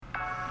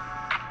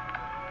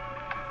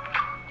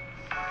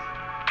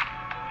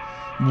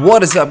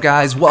What is up,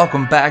 guys?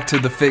 Welcome back to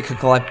the Fit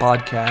Cook Life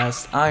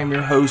podcast. I am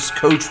your host,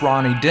 Coach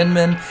Ronnie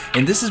Denman,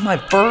 and this is my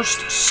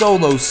first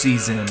solo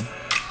season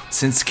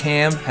since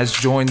Cam has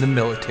joined the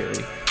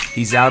military.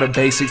 He's out at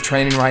basic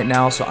training right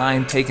now, so I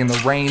am taking the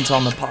reins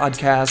on the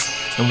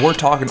podcast, and we're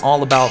talking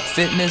all about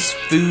fitness,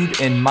 food,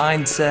 and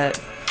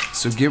mindset.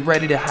 So get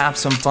ready to have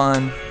some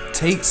fun,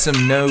 take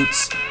some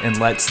notes, and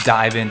let's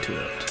dive into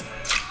it.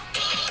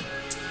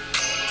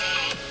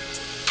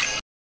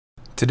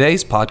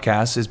 Today's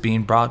podcast is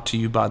being brought to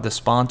you by the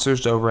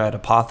sponsors over at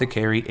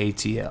Apothecary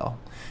ATL.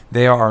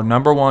 They are our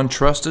number one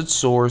trusted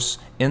source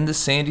in the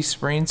Sandy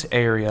Springs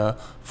area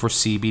for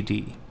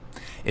CBD.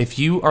 If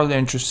you are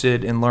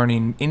interested in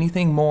learning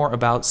anything more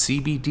about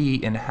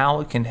CBD and how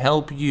it can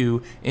help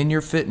you in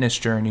your fitness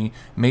journey,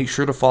 make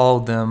sure to follow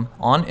them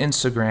on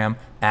Instagram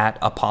at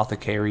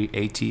Apothecary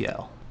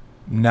ATL.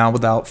 Now,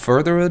 without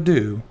further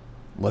ado,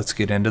 let's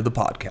get into the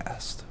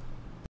podcast.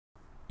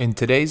 In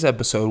today's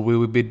episode, we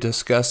will be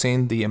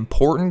discussing the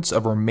importance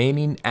of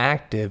remaining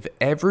active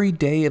every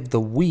day of the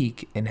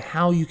week and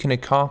how you can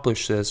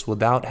accomplish this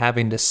without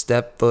having to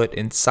step foot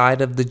inside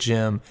of the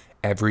gym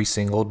every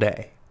single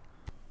day.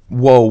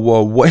 Whoa,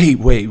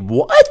 wait,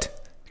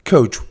 what?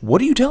 Coach, what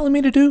are you telling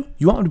me to do?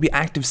 You want me to be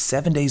active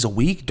 7 days a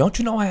week? Don't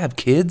you know I have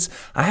kids?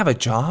 I have a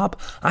job?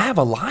 I have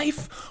a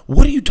life?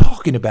 What are you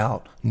talking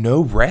about?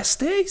 No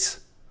rest days?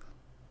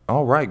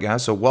 All right,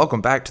 guys, so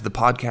welcome back to the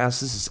podcast.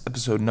 This is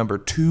episode number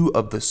 2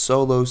 of the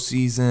solo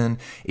season.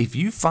 If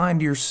you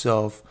find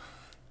yourself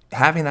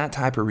having that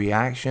type of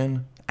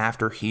reaction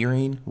after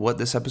hearing what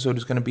this episode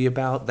is going to be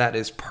about, that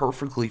is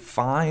perfectly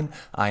fine.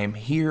 I am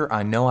here.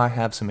 I know I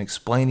have some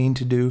explaining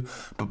to do,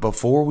 but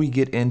before we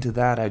get into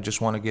that, I just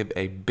want to give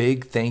a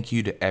big thank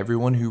you to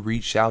everyone who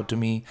reached out to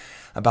me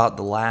about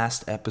the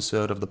last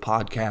episode of the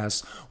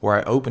podcast where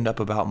I opened up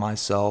about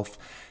myself.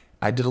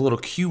 I did a little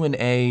Q&A,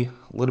 a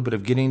little bit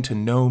of getting to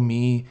know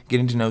me,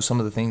 getting to know some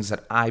of the things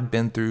that I've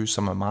been through,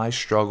 some of my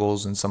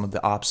struggles, and some of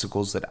the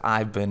obstacles that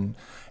I've been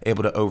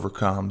able to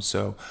overcome.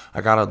 So I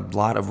got a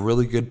lot of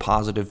really good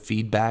positive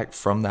feedback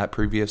from that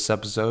previous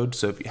episode.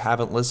 So if you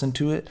haven't listened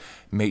to it,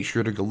 make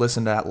sure to go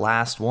listen to that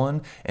last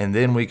one, and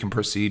then we can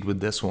proceed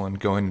with this one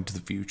going into the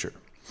future.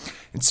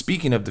 And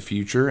speaking of the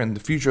future and the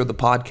future of the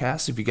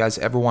podcast, if you guys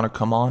ever want to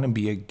come on and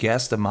be a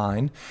guest of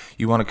mine,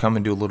 you want to come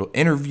and do a little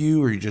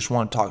interview, or you just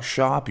want to talk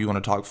shop, you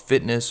want to talk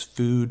fitness,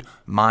 food,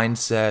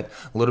 mindset,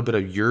 a little bit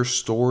of your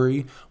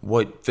story,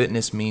 what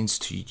fitness means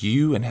to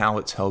you and how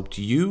it's helped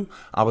you,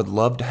 I would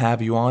love to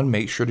have you on.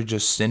 Make sure to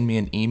just send me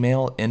an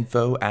email,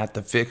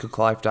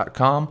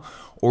 info@thefitcooklife.com,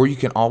 or you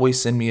can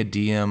always send me a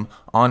DM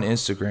on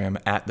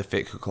Instagram at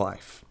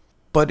thefitcooklife.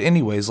 But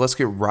anyways, let's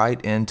get right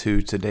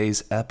into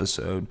today's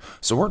episode.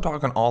 So we're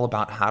talking all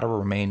about how to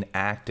remain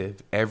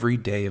active every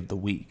day of the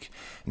week.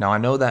 Now, I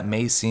know that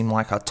may seem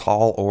like a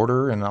tall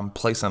order and I'm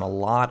placing a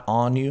lot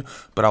on you,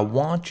 but I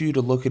want you to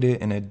look at it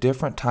in a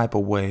different type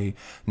of way,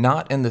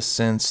 not in the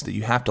sense that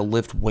you have to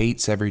lift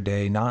weights every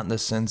day, not in the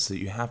sense that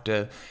you have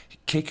to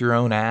kick your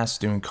own ass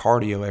doing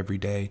cardio every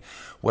day.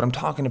 What I'm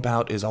talking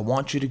about is I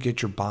want you to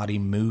get your body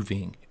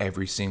moving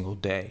every single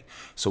day.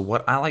 So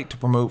what I like to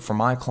promote for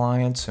my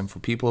clients and for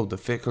people of the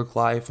Fit Cook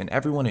Life and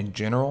everyone in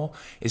general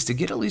is to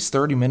get at least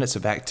 30 minutes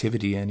of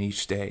activity in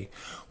each day.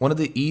 One of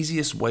the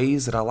easiest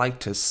ways that I like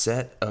to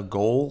set a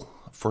goal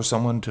for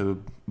someone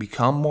to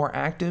become more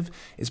active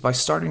is by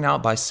starting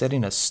out by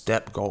setting a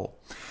step goal.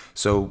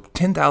 So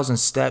 10,000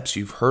 steps,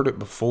 you've heard it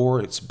before.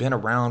 It's been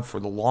around for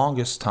the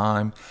longest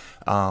time.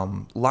 A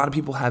lot of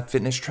people have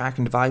fitness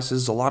tracking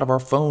devices. A lot of our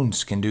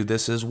phones can do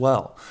this as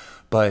well.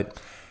 But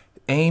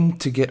aim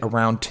to get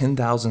around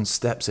 10,000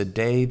 steps a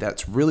day.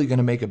 That's really going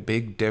to make a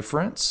big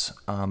difference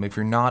if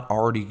you're not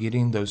already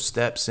getting those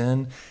steps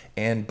in.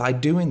 And by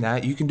doing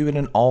that, you can do it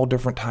in all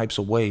different types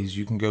of ways.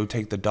 You can go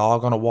take the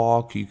dog on a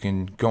walk. You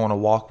can go on a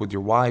walk with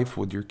your wife,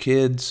 with your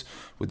kids,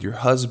 with your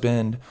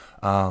husband.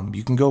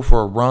 You can go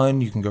for a run.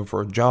 You can go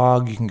for a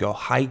jog. You can go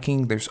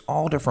hiking. There's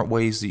all different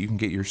ways that you can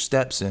get your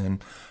steps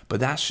in. But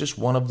that's just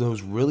one of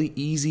those really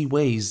easy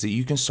ways that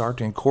you can start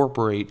to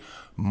incorporate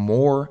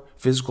more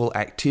physical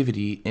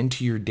activity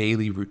into your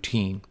daily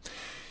routine.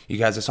 You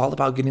guys, it's all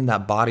about getting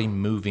that body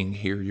moving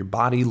here. Your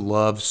body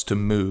loves to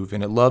move,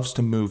 and it loves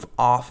to move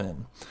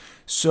often.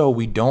 So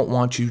we don't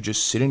want you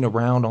just sitting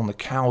around on the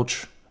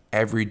couch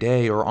every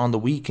day or on the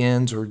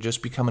weekends or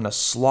just becoming a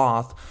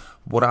sloth.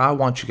 What I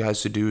want you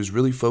guys to do is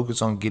really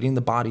focus on getting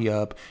the body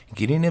up,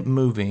 getting it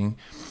moving,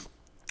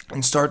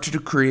 and start to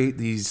create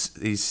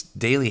these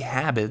daily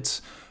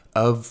habits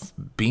of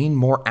being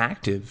more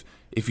active.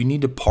 If you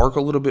need to park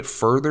a little bit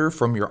further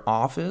from your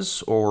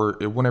office or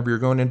whenever you're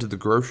going into the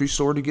grocery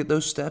store to get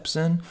those steps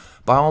in,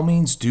 by all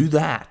means do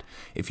that.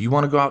 If you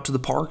want to go out to the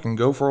park and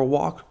go for a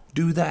walk,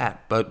 do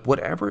that. But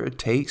whatever it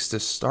takes to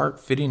start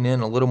fitting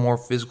in a little more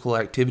physical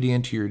activity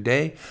into your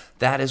day,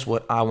 that is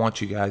what I want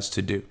you guys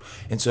to do.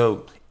 And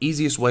so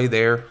easiest way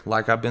there,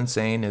 like I've been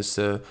saying, is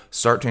to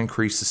start to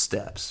increase the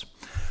steps.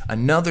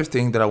 Another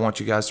thing that I want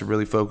you guys to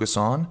really focus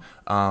on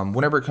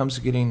whenever it comes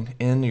to getting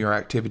in your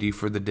activity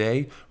for the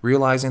day,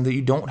 realizing that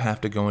you don't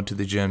have to go into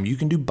the gym. You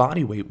can do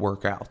body weight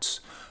workouts.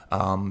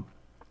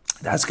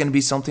 That's going to be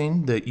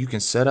something that you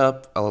can set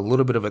up a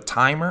little bit of a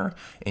timer,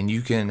 and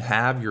you can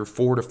have your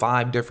 4 to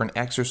 5 different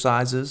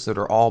exercises that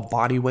are all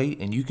body weight,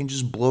 and you can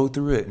just blow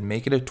through it and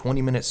make it a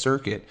 20-minute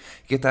circuit.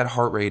 Get that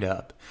heart rate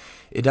up.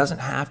 It doesn't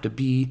have to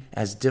be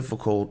as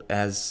difficult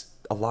as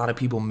a lot of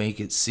people make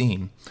it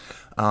seem.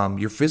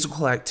 Your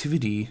physical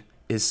activity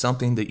is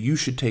something that you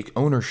should take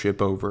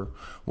ownership over.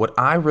 What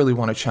I really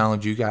want to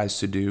challenge you guys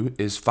to do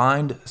is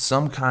find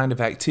some kind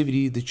of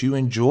activity that you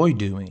enjoy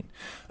doing.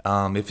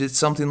 If it's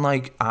something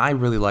like, I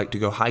really like to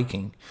go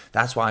hiking,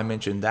 that's why I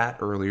mentioned that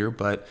earlier.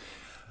 But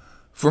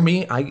for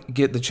me, I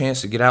get the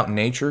chance to get out in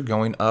nature,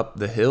 going up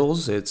the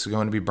hills. It's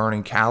going to be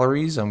burning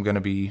calories. I'm going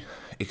to be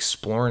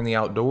exploring the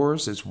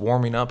outdoors. It's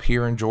warming up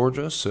here in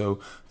Georgia, so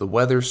the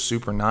weather's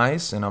super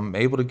nice, and I'm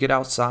able to get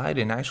outside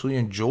and actually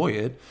enjoy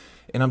it,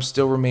 and I'm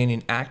still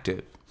remaining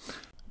active.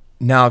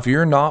 Now, if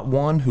you're not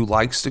one who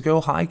likes to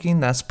go hiking,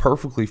 that's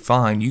perfectly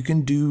fine. You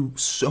can do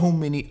so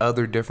many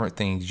other different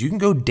things. You can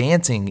go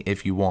dancing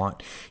if you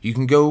want. You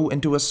can go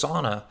into a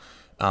sauna.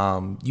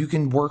 You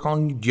can work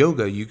on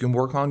yoga. You can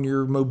work on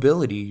your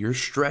mobility, your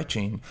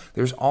stretching.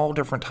 There's all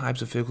different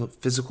types of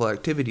physical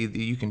activity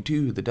that you can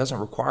do that doesn't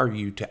require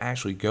you to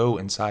actually go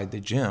inside the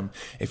gym.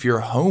 If you're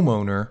a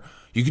homeowner,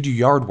 you could do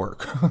yard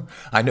work.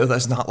 I know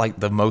that's not like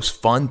the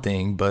most fun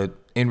thing, but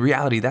in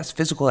reality, that's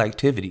physical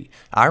activity.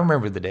 I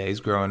remember the days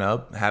growing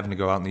up having to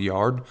go out in the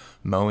yard,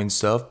 mowing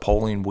stuff,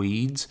 pulling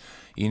weeds.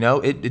 You know,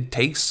 it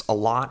takes a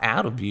lot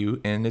out of you,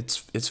 and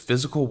it's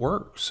physical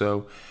work.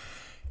 So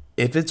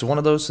if it's one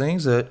of those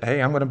things that,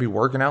 hey, I'm going to be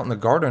working out in the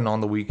garden on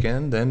the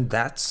weekend, then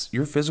that's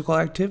your physical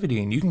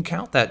activity, and you can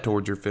count that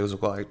towards your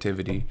physical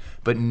activity.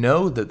 But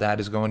know that that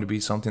is going to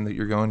be something that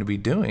you're going to be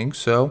doing.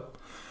 So,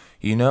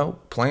 you know,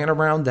 plan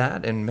around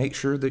that and make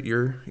sure that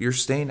you're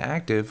staying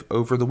active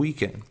over the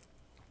weekend.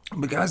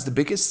 But guys, the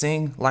biggest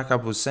thing, like I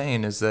was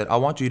saying, is that I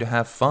want you to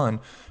have fun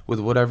with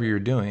whatever you're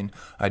doing.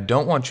 I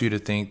don't want you to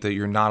think that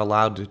you're not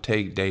allowed to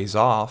take days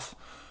off.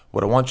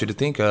 What I want you to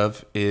think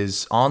of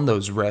is on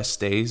those rest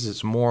days,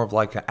 it's more of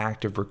like an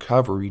active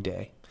recovery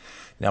day.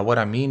 Now, what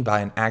I mean by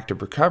an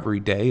active recovery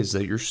day is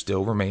that you're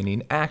still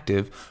remaining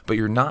active, but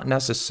you're not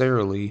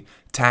necessarily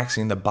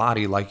taxing the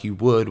body like you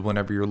would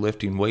whenever you're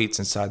lifting weights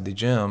inside the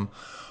gym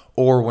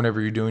or whenever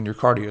you're doing your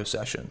cardio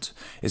sessions.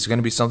 It's going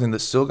to be something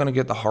that's still going to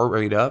get the heart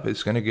rate up.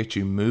 It's going to get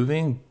you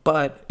moving,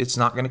 but it's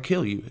not going to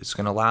kill you. It's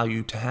going to allow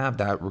you to have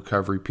that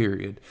recovery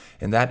period.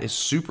 And that is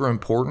super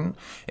important.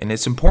 And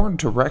it's important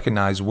to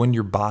recognize when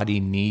your body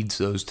needs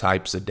those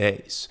types of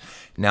days.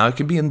 Now, it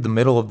can be in the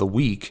middle of the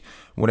week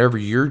whenever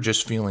you're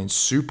just feeling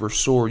super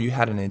sore. You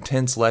had an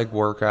intense leg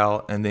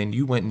workout and then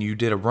you went and you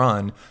did a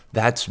run.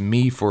 That's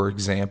me, for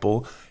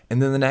example.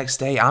 And then the next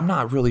day, I'm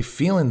not really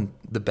feeling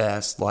the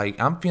best. Like,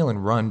 I'm feeling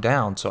run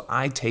down. So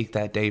I take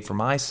that day for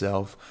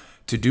myself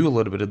to do a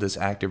little bit of this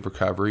active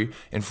recovery.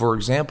 And for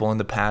example, in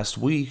the past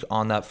week,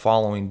 on that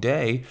following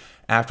day,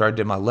 after I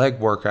did my leg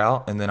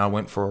workout and then I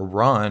went for a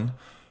run,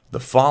 the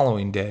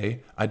following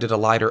day, I did a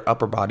lighter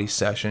upper body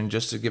session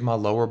just to give my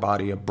lower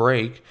body a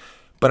break.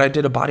 But I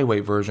did a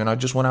bodyweight version. I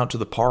just went out to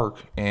the park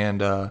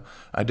and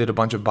I did a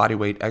bunch of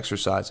bodyweight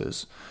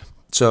exercises.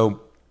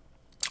 So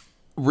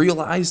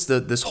realize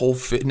that this whole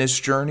fitness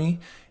journey,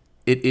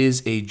 it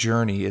is a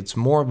journey. It's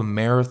more of a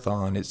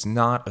marathon. It's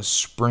not a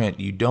sprint.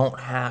 You don't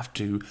have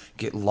to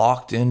get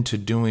locked into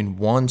doing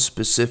one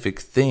specific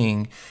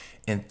thing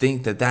and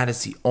think that that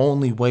is the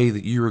only way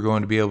that you are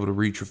going to be able to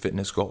reach your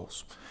fitness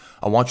goals.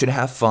 I want you to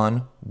have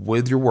fun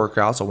with your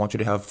workouts. I want you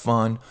to have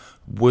fun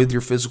with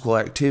your physical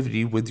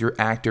activity, with your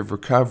active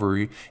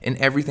recovery, and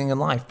everything in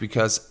life.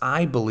 Because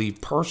I believe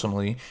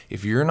personally,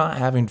 if you're not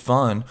having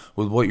fun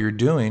with what you're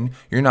doing,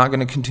 you're not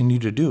going to continue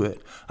to do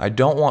it. I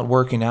don't want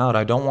working out.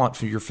 I don't want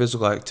for your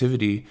physical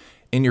activity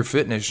in your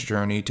fitness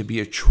journey to be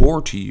a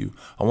chore to you.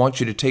 I want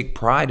you to take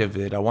pride of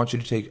it. I want you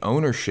to take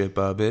ownership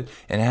of it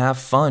and have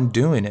fun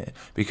doing it.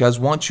 Because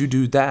once you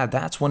do that,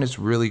 that's when it's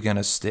really going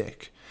to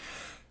stick.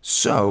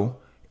 So,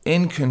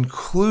 in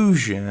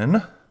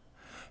conclusion,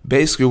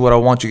 basically what I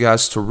want you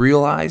guys to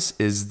realize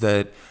is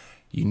that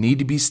you need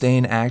to be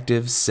staying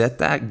active. Set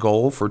that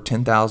goal for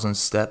 10,000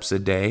 steps a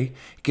day.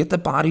 Get the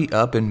body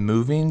up and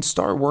moving.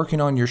 Start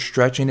working on your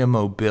stretching and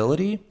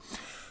mobility.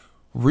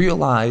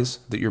 Realize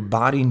that your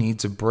body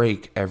needs a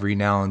break every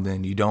now and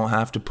then. You don't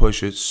have to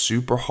push it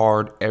super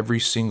hard every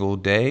single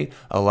day.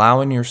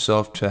 Allowing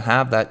yourself to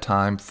have that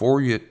time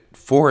for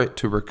it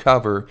to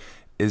recover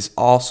is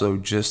also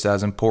just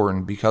as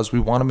important, because we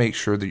want to make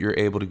sure that you're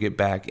able to get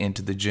back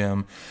into the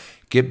gym,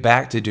 get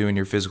back to doing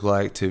your physical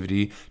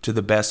activity to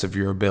the best of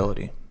your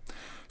ability.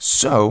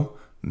 So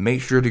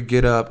make sure to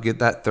get up, get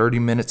that 30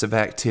 minutes of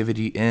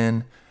activity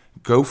in,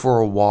 go for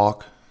a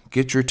walk,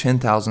 get your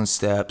 10,000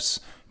 steps.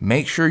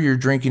 Make sure you're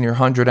drinking your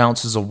 100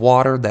 ounces of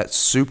water. That's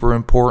super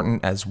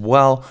important as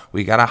well.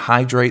 We got to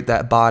hydrate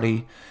that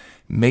body.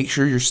 Make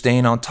sure you're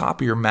staying on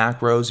top of your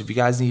macros. If you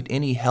guys need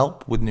any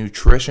help with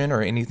nutrition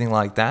or anything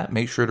like that,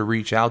 make sure to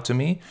reach out to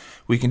me.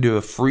 We can do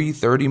a free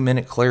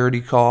 30-minute clarity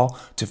call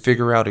to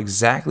figure out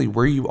exactly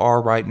where you are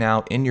right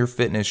now in your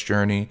fitness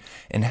journey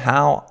and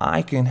how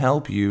I can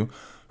help you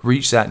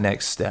reach that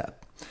next step.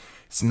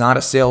 It's not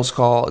a sales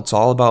call. It's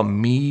all about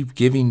me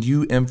giving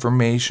you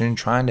information,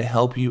 trying to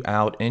help you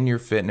out in your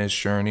fitness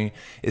journey.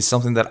 It's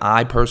something that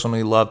I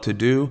personally love to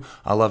do.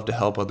 I love to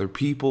help other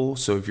people.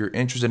 So if you're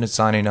interested in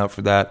signing up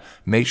for that,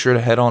 make sure to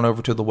head on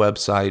over to the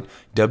website,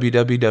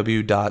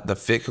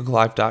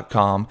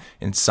 www.thefitcooklife.com,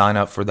 and sign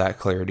up for that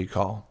clarity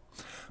call.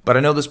 But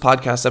I know this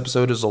podcast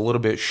episode is a little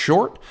bit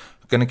short.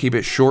 I'm going to keep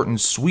it short and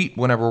sweet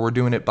whenever we're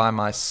doing it by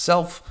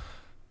myself.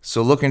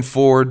 So looking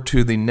forward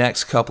to the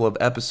next couple of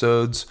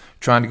episodes,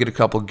 trying to get a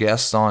couple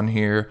guests on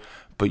here.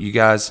 But you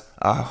guys,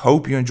 I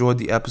hope you enjoyed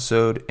the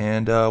episode,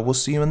 and we'll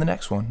see you in the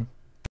next one.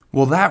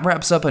 Well, that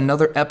wraps up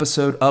another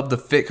episode of the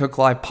Fit Cook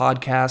Life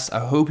podcast.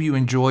 I hope you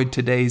enjoyed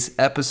today's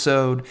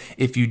episode.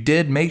 If you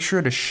did, make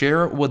sure to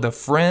share it with a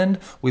friend.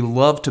 We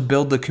love to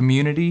build the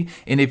community.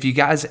 And if you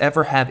guys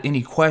ever have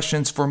any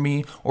questions for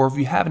me, or if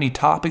you have any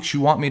topics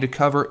you want me to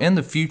cover in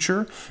the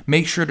future,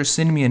 make sure to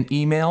send me an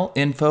email,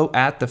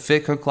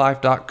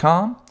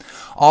 info@thefitcooklife.com.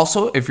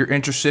 Also, if you're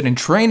interested in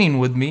training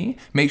with me,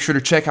 make sure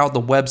to check out the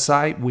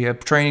website. We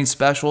have training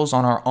specials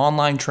on our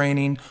online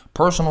training,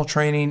 personal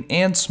training,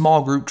 and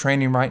small group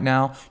training right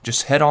now.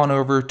 Just head on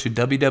over to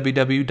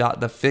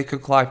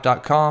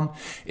www.thefitcooklife.com.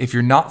 If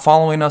you're not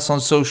following us on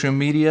social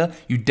media,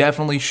 you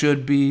definitely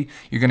should be.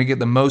 You're going to get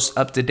the most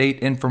up-to-date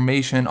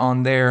information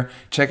on there.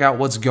 Check out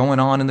what's going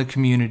on in the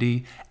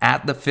community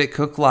at The Fit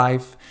Cook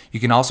Life.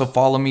 You can also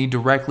follow me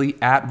directly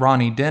at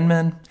Ronnie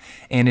Denman.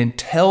 And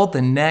until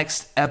the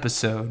next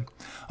episode,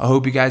 I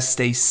hope you guys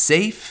stay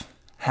safe,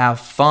 have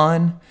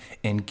fun,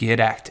 and get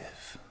active.